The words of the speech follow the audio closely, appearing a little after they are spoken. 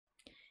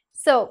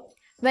So,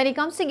 when it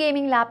comes to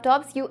gaming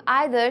laptops, you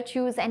either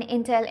choose an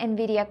Intel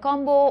Nvidia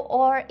combo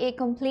or a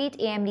complete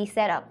AMD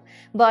setup.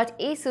 But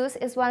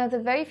ASUS is one of the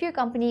very few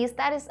companies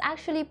that is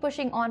actually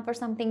pushing on for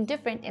something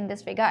different in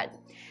this regard.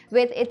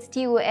 With its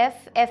TUF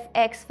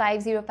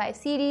FX505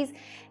 series,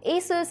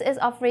 ASUS is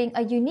offering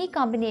a unique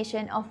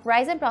combination of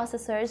Ryzen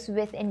processors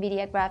with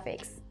Nvidia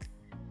graphics.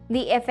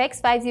 The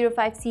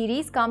FX505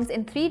 series comes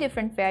in 3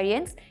 different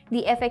variants: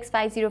 the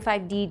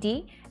FX505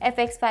 DD,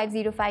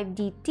 FX505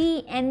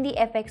 DT, and the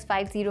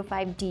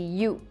FX505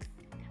 DU.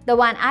 The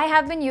one I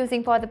have been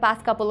using for the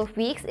past couple of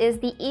weeks is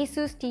the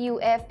ASUS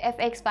TUF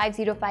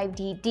FX505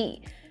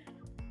 DD.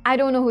 I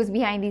don't know who's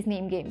behind these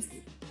name games.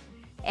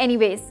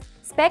 Anyways,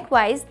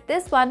 spec-wise,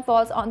 this one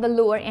falls on the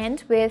lower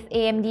end with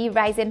AMD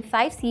Ryzen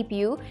 5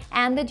 CPU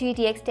and the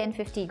GTX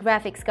 1050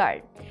 graphics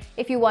card.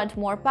 If you want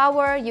more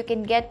power, you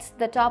can get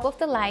the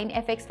top-of-the-line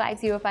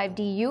FX505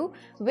 DU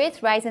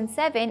with Ryzen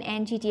 7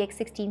 and GTX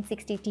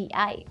 1660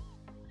 Ti.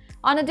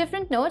 On a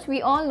different note,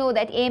 we all know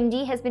that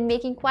AMD has been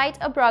making quite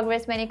a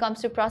progress when it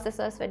comes to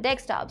processors for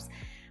desktops.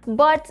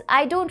 But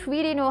I don't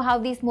really know how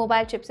these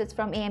mobile chipsets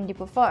from AMD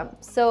perform.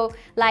 So,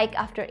 like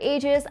after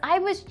ages, I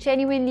was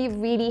genuinely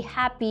really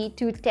happy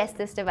to test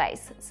this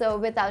device. So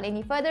without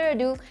any further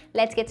ado,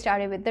 let's get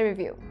started with the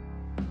review.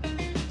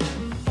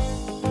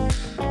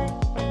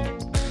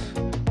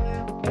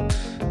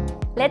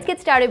 Let's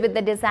get started with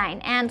the design,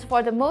 and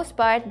for the most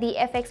part, the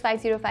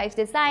FX505's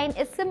design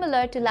is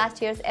similar to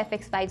last year's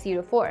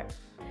FX504.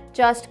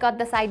 Just cut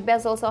the side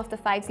bezels of the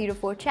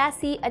 504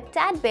 chassis a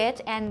tad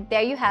bit and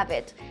there you have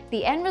it.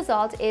 The end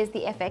result is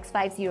the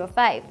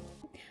FX505.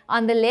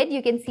 On the lid,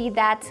 you can see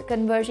that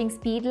converging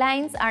speed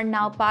lines are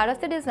now part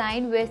of the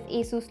design with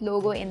ASUS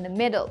logo in the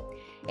middle.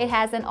 It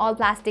has an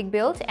all-plastic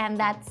build, and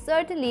that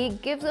certainly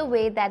gives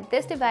away that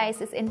this device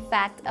is in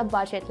fact a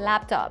budget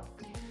laptop.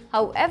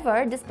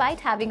 However,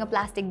 despite having a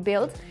plastic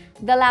build,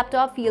 the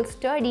laptop feels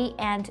sturdy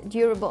and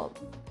durable.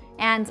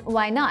 And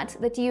why not?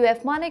 The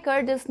TUF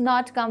moniker does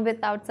not come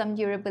without some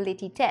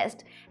durability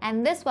test,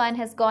 and this one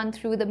has gone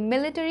through the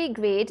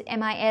military-grade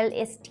MIL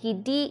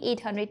STD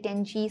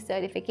 810G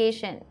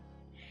certification.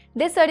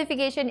 This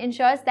certification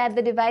ensures that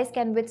the device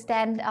can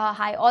withstand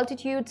high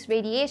altitudes,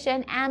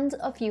 radiation, and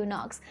a few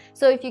knocks.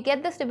 So if you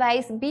get this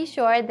device, be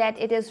sure that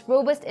it is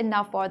robust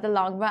enough for the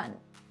long run.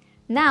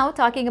 Now,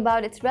 talking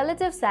about its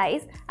relative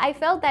size, I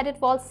felt that it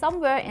falls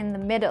somewhere in the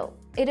middle.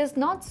 It is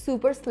not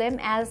super slim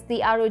as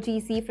the ROG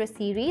Zephyrus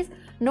series,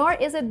 nor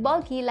is it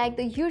bulky like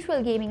the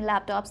usual gaming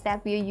laptops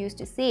that we are used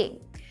to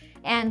seeing.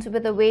 And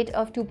with a weight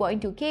of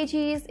 2.2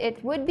 kgs,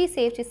 it would be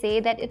safe to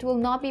say that it will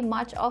not be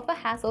much of a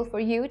hassle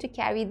for you to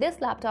carry this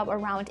laptop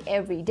around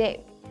every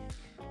day.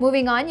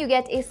 Moving on, you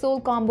get a sole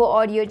combo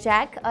audio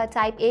jack, a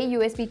Type-A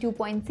USB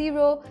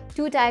 2.0,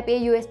 2 Type-A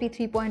USB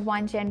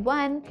 3.1 Gen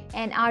 1,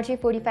 an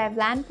RJ45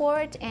 LAN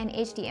port, an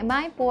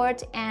HDMI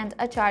port, and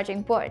a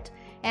charging port.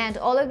 And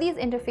all of these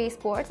interface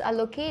ports are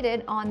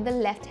located on the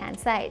left-hand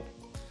side,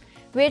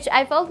 which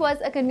I felt was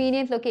a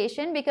convenient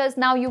location because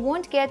now you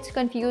won't get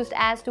confused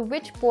as to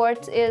which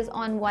port is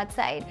on what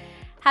side.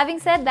 Having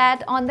said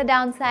that, on the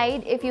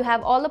downside, if you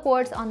have all the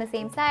ports on the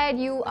same side,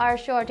 you are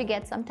sure to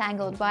get some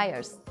tangled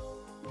wires.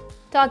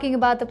 Talking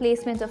about the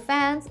placement of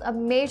fans, a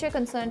major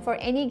concern for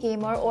any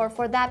gamer, or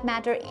for that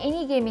matter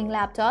any gaming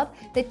laptop,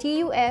 the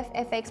TUF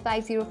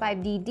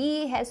FX505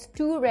 DD has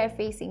 2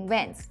 rear-facing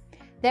vents.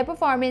 Their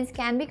performance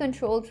can be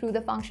controlled through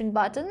the function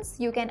buttons.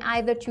 You can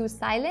either choose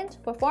silent,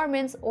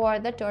 performance, or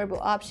the turbo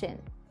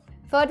option.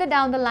 Further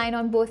down the line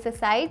on both the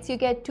sides, you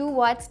get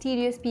 2-watt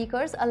stereo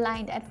speakers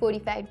aligned at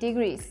 45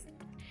 degrees.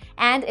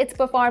 And its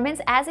performance,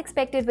 as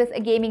expected with a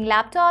gaming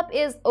laptop,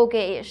 is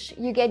okay-ish.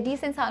 You get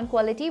decent sound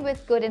quality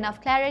with good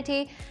enough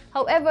clarity.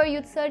 However,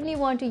 you'd certainly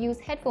want to use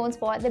headphones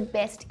for the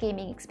best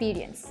gaming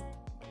experience.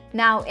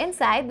 Now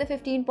inside, the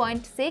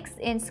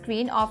 15.6-inch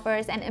screen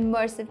offers an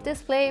immersive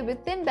display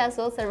with thin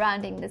bezels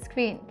surrounding the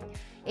screen.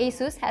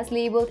 ASUS has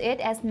labeled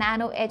it as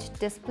Nano Edge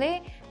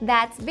display.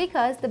 That's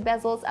because the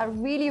bezels are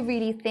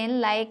really thin,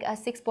 like a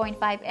 6.5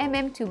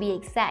 mm to be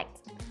exact.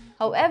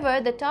 However,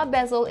 the top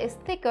bezel is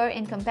thicker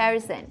in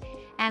comparison,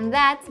 and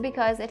that's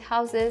because it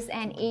houses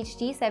an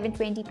HD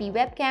 720p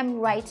webcam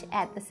right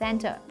at the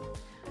center.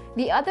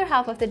 The other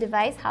half of the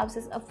device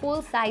houses a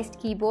full-sized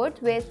keyboard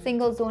with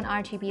single-zone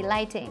RGB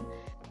lighting.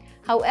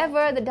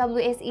 However, the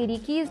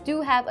WSAD keys do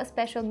have a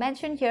special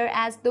mention here,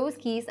 as those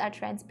keys are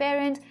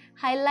transparent,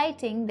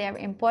 highlighting their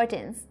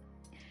importance.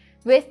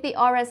 With the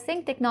Aura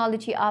Sync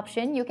technology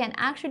option, you can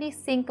actually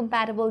sync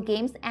compatible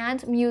games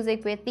and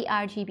music with the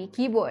RGB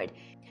keyboard.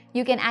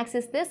 You can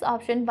access this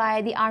option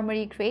via the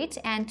Armoury crate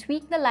and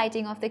tweak the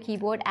lighting of the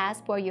keyboard as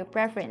per your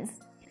preference.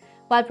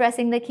 While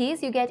pressing the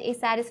keys, you get a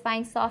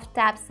satisfying soft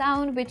tap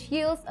sound which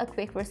yields a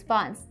quick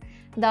response.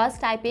 Thus,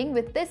 typing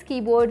with this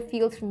keyboard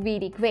feels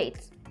really great.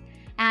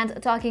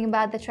 And talking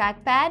about the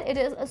trackpad, it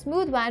is a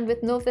smooth one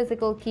with no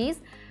physical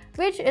keys,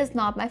 which is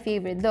not my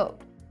favorite though.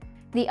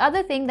 The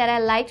other thing that I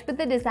liked with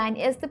the design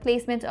is the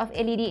placement of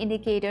LED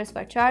indicators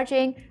for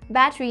charging,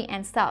 battery,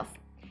 and stuff.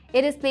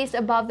 It is placed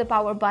above the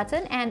power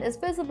button and is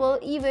visible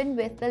even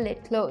with the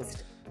lid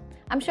closed.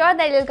 I'm sure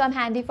that it'll come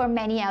handy for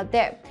many out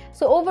there.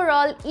 So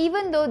overall,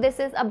 even though this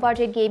is a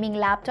budget gaming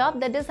laptop,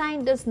 the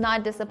design does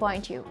not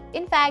disappoint you.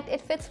 In fact,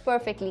 it fits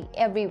perfectly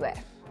everywhere.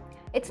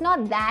 It's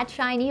not that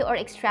shiny or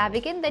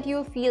extravagant that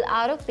you'll feel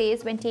out of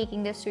place when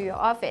taking this to your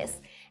office.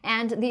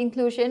 And the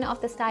inclusion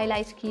of the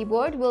stylized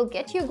keyboard will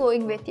get you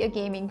going with your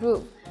gaming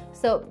groove.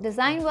 So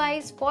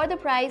design-wise, for the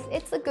price,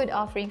 it's a good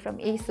offering from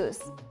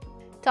ASUS.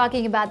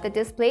 Talking about the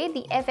display,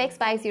 the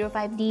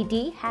FX505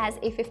 DD has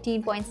a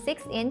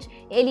 15.6-inch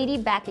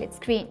LED backlit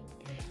screen.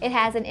 It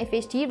has an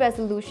FHD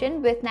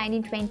resolution with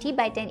 1920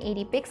 by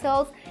 1080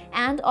 pixels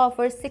and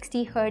offers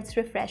 60 Hz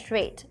refresh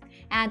rate.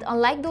 And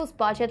unlike those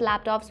budget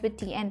laptops with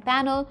TN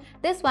panel,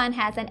 this one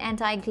has an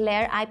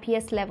anti-glare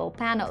IPS level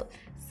panel,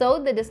 so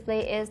the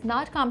display is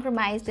not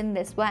compromised in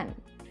this one.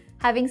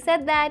 Having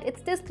said that,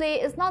 its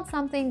display is not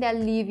something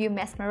that'll leave you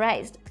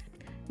mesmerized.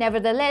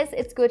 Nevertheless,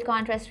 its good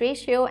contrast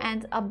ratio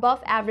and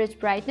above average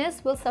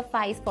brightness will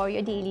suffice for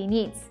your daily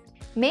needs.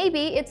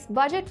 Maybe its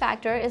budget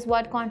factor is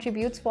what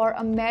contributes for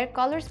a mere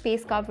color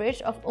space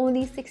coverage of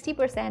only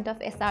 60% of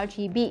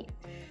sRGB.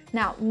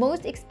 Now,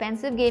 most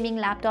expensive gaming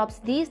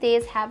laptops these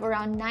days have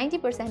around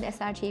 90%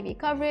 sRGB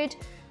coverage,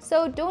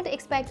 so don't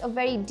expect a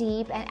very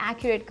deep and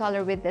accurate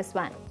color with this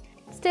one.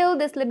 Still,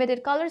 this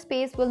limited color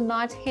space will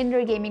not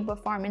hinder gaming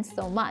performance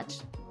so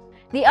much.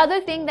 The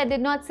other thing that did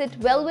not sit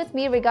well with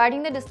me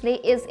regarding the display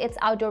is its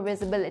outdoor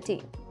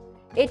visibility.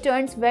 It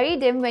turns very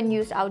dim when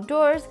used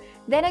outdoors.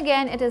 Then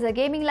again, it is a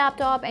gaming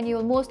laptop and you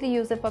will mostly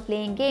use it for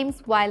playing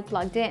games while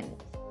plugged in.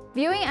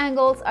 Viewing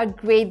angles are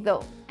great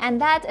though,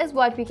 and that is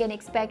what we can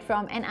expect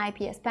from an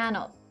IPS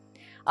panel.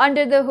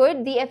 Under the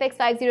hood, the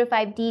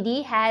FX505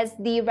 DD has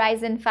the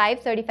Ryzen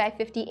 5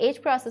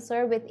 3550H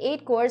processor with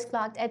 8 cores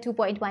clocked at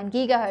 2.1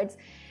 GHz.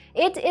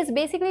 It is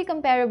basically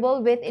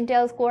comparable with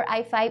Intel's Core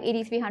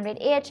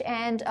i5-8300H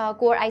and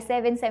Core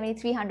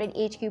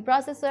i7-7300HQ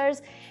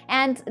processors.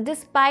 And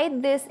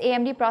despite this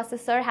AMD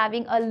processor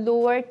having a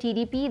lower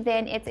TDP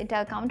than its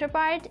Intel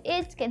counterpart,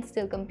 it can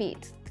still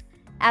compete.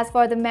 As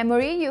for the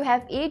memory, you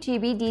have 8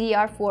 GB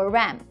DDR4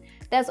 RAM.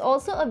 There's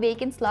also a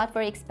vacant slot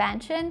for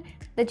expansion.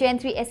 The Gen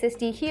 3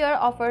 SSD here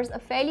offers a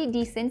fairly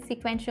decent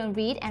sequential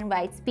read and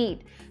write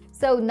speed.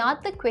 So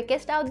not the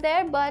quickest out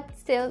there, but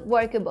still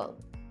workable.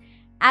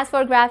 As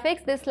for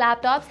graphics, this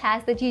laptop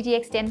has the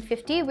GTX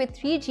 1050 with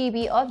 3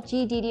 GB of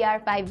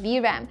GDDR5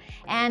 VRAM,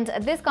 and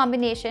this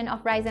combination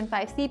of Ryzen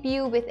 5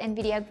 CPU with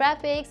NVIDIA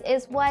graphics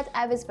is what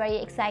I was very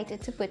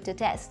excited to put to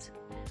test.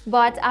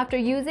 But after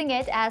using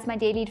it as my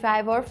daily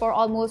driver for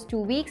almost 2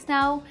 weeks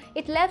now,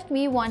 it left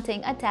me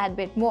wanting a tad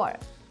bit more.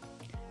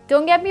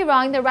 Don't get me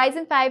wrong, the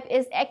Ryzen 5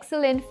 is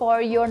excellent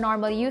for your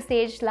normal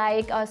usage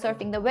like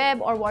surfing the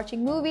web or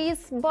watching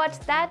movies, but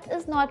that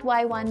is not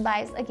why one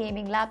buys a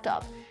gaming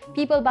laptop.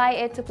 People buy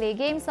it to play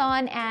games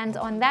on, and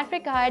on that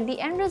regard, the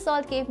end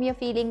result gave me a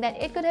feeling that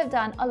it could have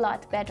done a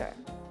lot better.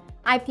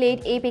 I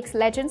played Apex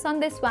Legends on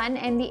this one,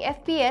 and the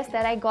FPS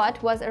that I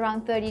got was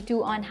around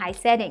 32 on high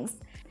settings.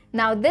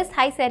 Now, this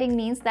high setting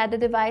means that the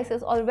device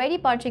is already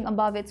punching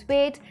above its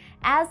weight,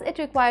 as it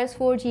requires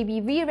 4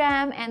 GB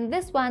VRAM and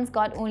this one's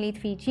got only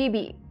 3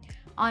 GB.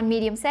 On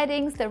medium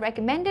settings, the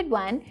recommended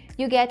one,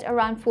 you get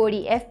around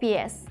 40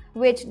 FPS,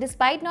 which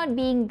despite not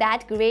being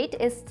that great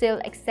is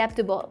still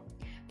acceptable.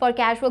 For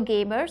casual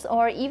gamers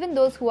or even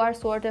those who are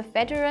sort of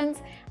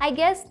veterans, I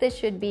guess this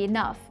should be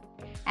enough.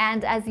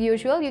 And as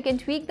usual, you can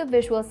tweak the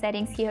visual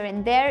settings here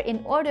and there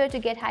in order to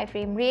get high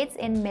frame rates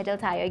in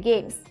middle-tier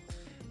games.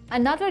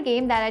 Another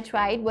game that I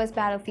tried was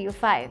Battlefield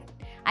 5.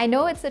 I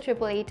know it's a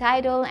AAA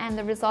title and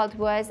the result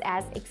was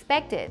as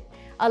expected.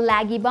 A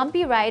laggy,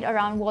 bumpy ride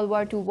around World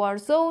War II war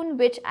zone,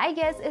 which I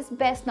guess is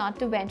best not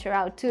to venture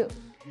out to.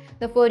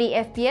 The 40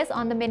 FPS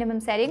on the minimum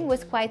setting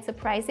was quite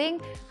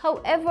surprising.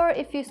 However,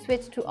 if you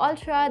switch to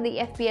Ultra, the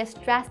FPS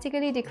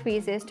drastically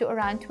decreases to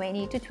around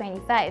 20 to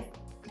 25.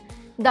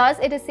 Thus,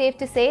 it is safe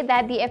to say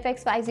that the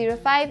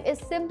FX505 is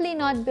simply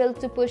not built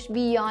to push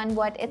beyond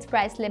what its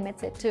price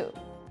limits it to.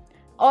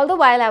 All the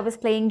while I was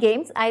playing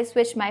games, I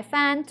switched my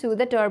fan to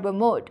the turbo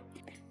mode.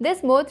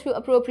 This mode, through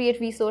appropriate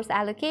resource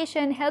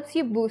allocation, helps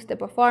you boost the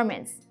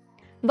performance.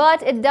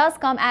 But it does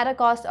come at a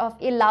cost of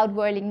a loud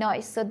whirling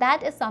noise, so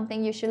that is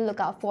something you should look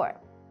out for.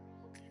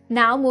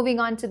 Now moving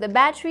on to the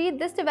battery,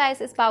 this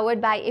device is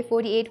powered by a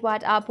 48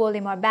 Wh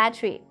polymer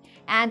battery.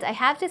 And I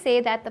have to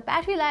say that the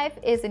battery life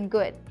isn't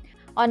good.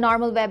 On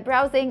normal web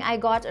browsing, I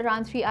got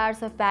around 3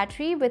 hours of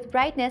battery with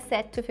brightness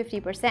set to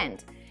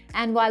 50%.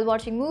 And while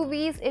watching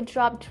movies, it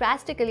dropped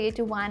drastically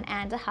to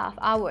 1.5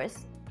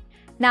 hours.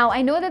 Now,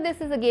 I know that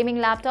this is a gaming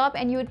laptop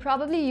and you would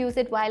probably use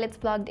it while it's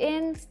plugged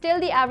in,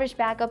 still the average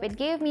backup it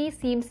gave me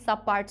seems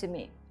subpar to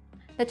me.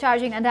 The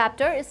charging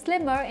adapter is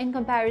slimmer in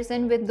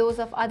comparison with those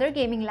of other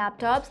gaming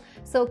laptops,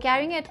 so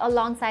carrying it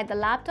alongside the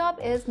laptop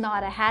is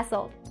not a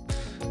hassle.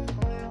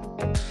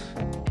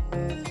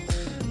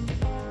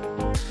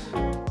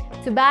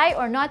 To buy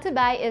or not to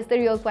buy is the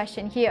real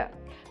question here.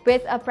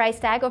 With a price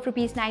tag of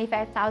Rs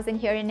 95,000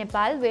 here in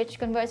Nepal, which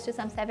converts to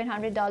some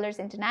 $700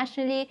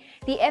 internationally,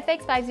 the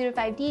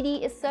FX505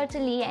 DD is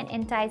certainly an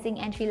enticing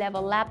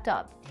entry-level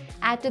laptop.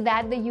 Add to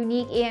that the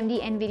unique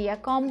AMD NVIDIA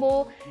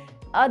combo.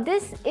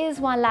 This is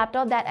one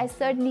laptop that I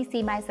certainly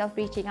see myself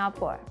reaching out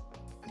for.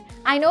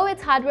 I know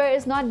its hardware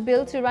is not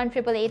built to run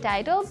AAA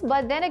titles,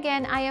 but then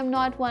again, I am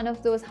not one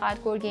of those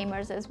hardcore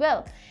gamers as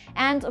well.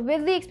 And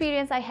with the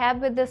experience I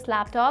have with this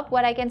laptop,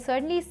 what I can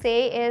certainly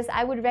say is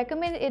I would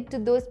recommend it to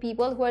those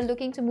people who are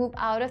looking to move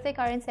out of their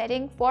current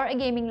setting for a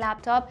gaming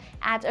laptop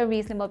at a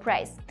reasonable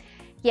price.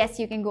 Yes,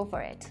 you can go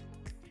for it.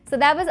 So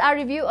that was our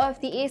review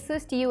of the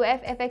ASUS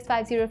TUF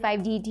FX505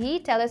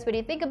 DD. Tell us what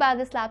you think about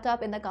this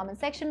laptop in the comment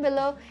section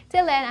below.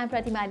 Till then, I'm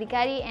Pratima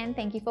Adhikari and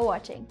thank you for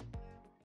watching.